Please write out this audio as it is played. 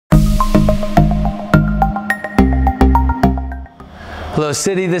Hello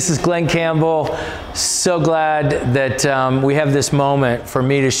City, this is Glenn Campbell. So glad that we have this moment for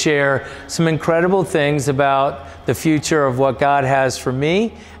me to share some incredible things about the future of what God has for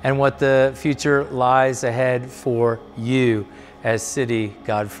me and what the future lies ahead for you as City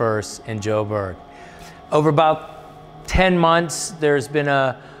God First in Joburg. Over about 10 months, there's been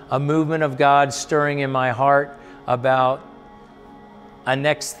a movement of God stirring in my heart about a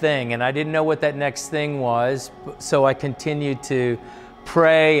next thing, and I didn't know what that next thing was, so I continued to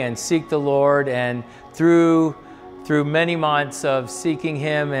pray and seek the Lord, and through many months of seeking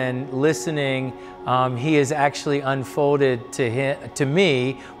Him and listening, He has actually unfolded to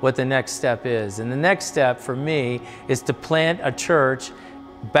me what the next step is. And the next step for me is to plant a church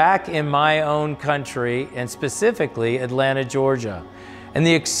back in my own country, and specifically Atlanta, Georgia. And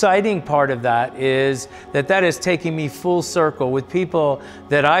the exciting part of that is that is taking me full circle with people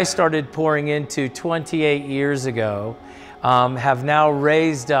that I started pouring into 28 years ago, have now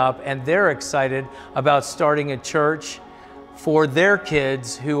raised up, and they're excited about starting a church for their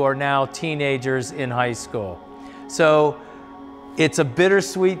kids who are now teenagers in high school. So it's a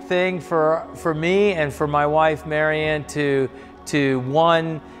bittersweet thing for me and for my wife, Marianne, to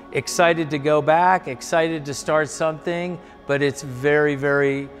one, excited to go back, excited to start something, but it's very,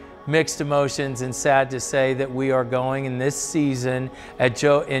 very mixed emotions, and sad to say that we are going, in this season in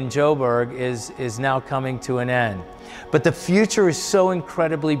Joburg is now coming to an end. But the future is so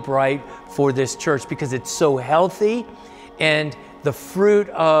incredibly bright for this church because it's so healthy, and the fruit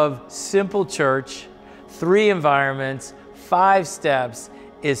of Simple Church, 3 environments, 5 steps,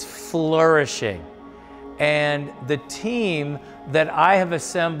 is flourishing. And the team that I have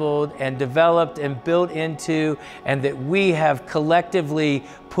assembled and developed and built into, and that we have collectively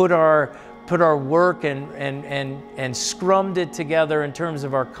put our work and scrummed it together in terms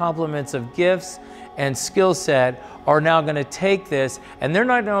of our complements of gifts and skill set, are now going to take this, and they're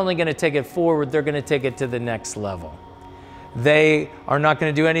not only going to take it forward, they're going to take it to the next level. They are not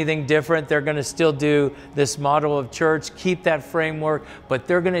going to do anything different. They're going to still do this model of church, keep that framework, but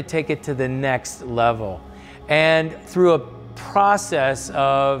they're going to take it to the next level. And through a process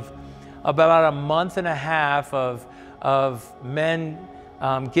of about a month and a half of men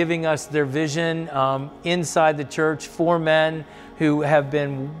giving us their vision inside the church, 4 men who have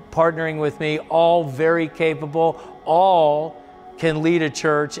been partnering with me, all very capable, all can lead a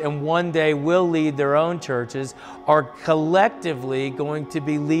church and one day will lead their own churches, are collectively going to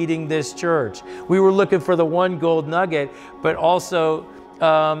be leading this church. We were looking for the one gold nugget, but also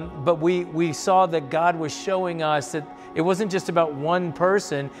but we saw that God was showing us that it wasn't just about one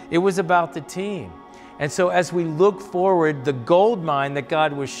person, it was about the team. And so as we look forward, the gold mine that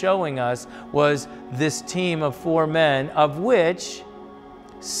God was showing us was this team of 4 men, of which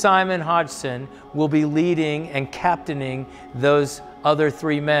Simon Hodgson will be leading and captaining those other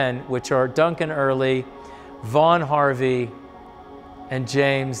 3 men, which are Duncan Early, Vaughn Harvey, and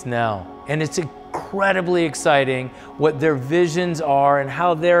James Nell. And it's incredibly exciting what their visions are and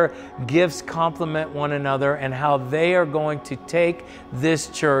how their gifts complement one another, and how they are going to take this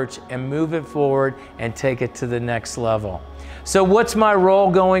church and move it forward and take it to the next level. So what's my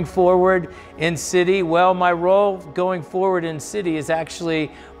role going forward in City? Well, my role going forward in City is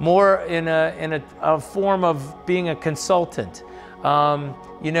actually more in a form of being a consultant.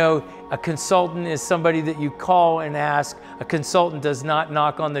 You know, a consultant is somebody that you call and ask. A consultant does not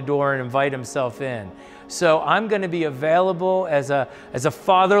knock on the door and invite himself in. So I'm going to be available as a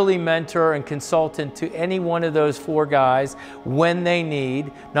fatherly mentor and consultant to any one of those 4 guys when they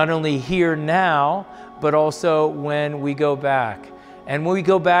need, not only here now, but also when we go back. And when we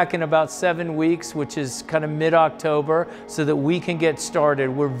go back in about 7 weeks, which is kind of mid-October, so that we can get started,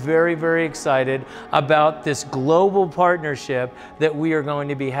 we're very, very excited about this global partnership that we are going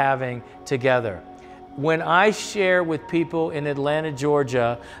to be having together. When I share with people in Atlanta,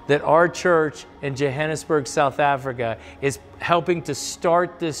 Georgia, that our church in Johannesburg, South Africa, is helping to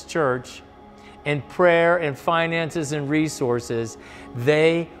start this church in prayer and finances and resources,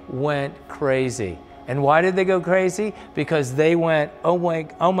 they went crazy. And why did they go crazy? Because they went, oh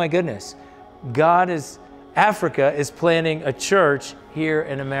my goodness, Africa is planning a church here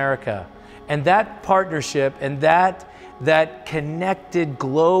in America. And that partnership and that connected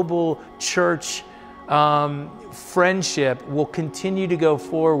global church friendship will continue to go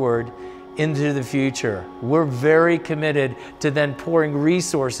forward into the future. We're very committed to then pouring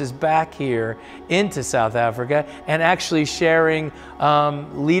resources back here into South Africa and actually sharing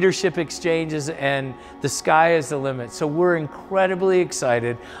leadership exchanges, and the sky is the limit. So we're incredibly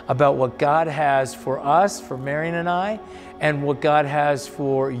excited about what God has for us, for Marion and I, and what God has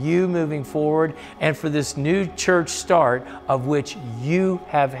for you moving forward, and for this new church start of which you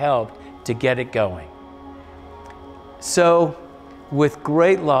have helped to get it going. So with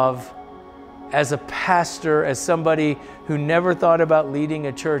great love, as a pastor, as somebody who never thought about leading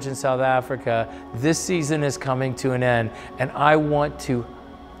a church in South Africa, this season is coming to an end. And I want you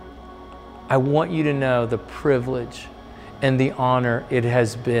to know the privilege and the honor it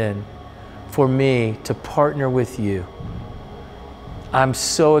has been for me to partner with you. I'm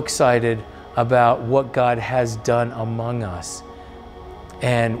so excited about what God has done among us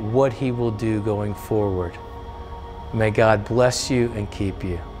and what He will do going forward. May God bless you and keep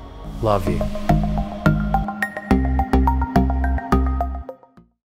you. Love you.